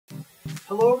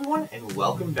Hello everyone, and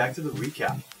welcome back to the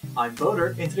recap. I'm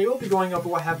Boater, and today we'll be going over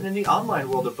what happened in the online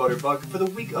world of Boaterbug for the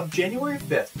week of January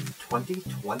 5th,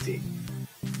 2020.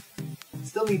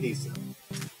 Still need these though.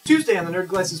 Tuesday on the Nerd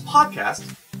Glasses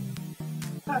podcast,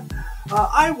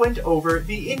 I went over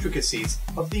the intricacies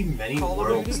of the many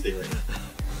worlds theory.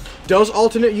 Does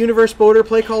alternate universe Boater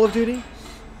play Call of Duty?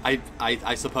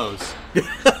 I suppose.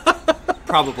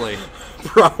 Probably.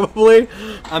 Probably.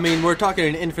 I mean, we're talking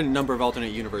an infinite number of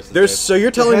alternate universes. So you're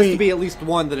telling me there has to be at least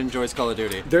one that enjoys Call of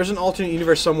Duty. There's an alternate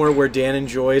universe somewhere where Dan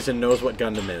enjoys and knows what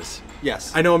Gundam is.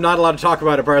 Yes. I know I'm not allowed to talk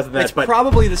about it further than that, It's but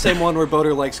probably the same one where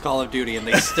Boater likes Call of Duty and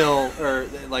they still are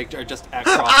just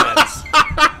cross fans.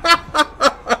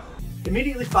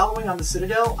 Immediately following on the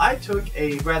Citadel, I took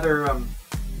a rather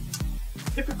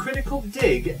hypocritical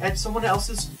dig at someone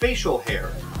else's facial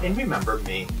hair. And remember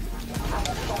me.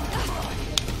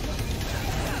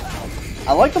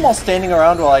 I like them all standing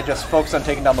around while I just focus on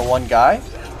taking down the one guy.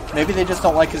 Maybe they just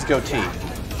don't like his goatee.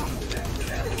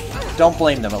 Don't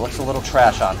blame them, it looks a little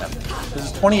trash on him. This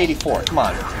is 2084, come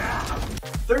on.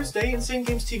 Thursday, Insane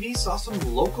Games TV saw some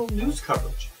local news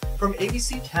coverage from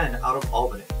ABC 10 out of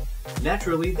Albany.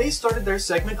 Naturally, they started their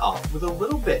segment off with a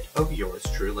little bit of yours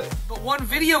truly. But one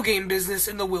video game business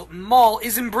in the Wilton Mall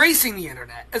is embracing the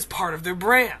internet as part of their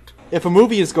brand. If a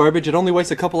movie is garbage, it only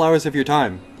wastes a couple hours of your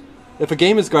time. If a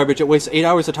game is garbage, it wastes 8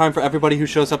 hours of time for everybody who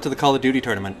shows up to the Call of Duty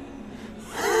tournament.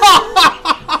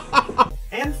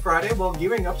 And Friday, while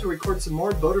gearing up to record some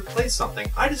more Boater Plays Something,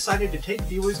 I decided to take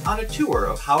viewers on a tour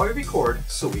of how I record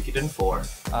Suikoden 4.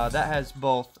 That has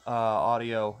both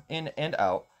audio in and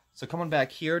out. So coming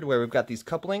back here to where we've got these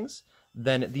couplings,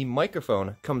 then the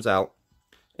microphone comes out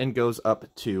and goes up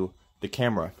to the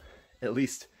camera. At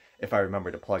least if I remember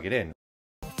to plug it in.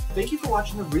 Thank you for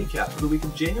watching the recap for the week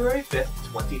of January 5th,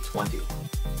 2020.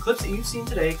 Clips that you've seen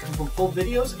today come from full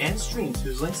videos and streams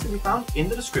whose links can be found in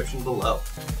the description below.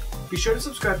 Be sure to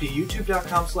subscribe to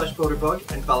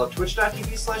youtube.com/boaterbug and follow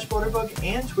twitch.tv/boaterbug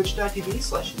and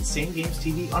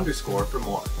twitch.tv/insanegamestv_ for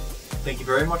more. Thank you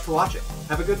very much for watching.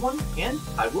 Have a good one, and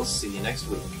I will see you next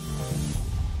week.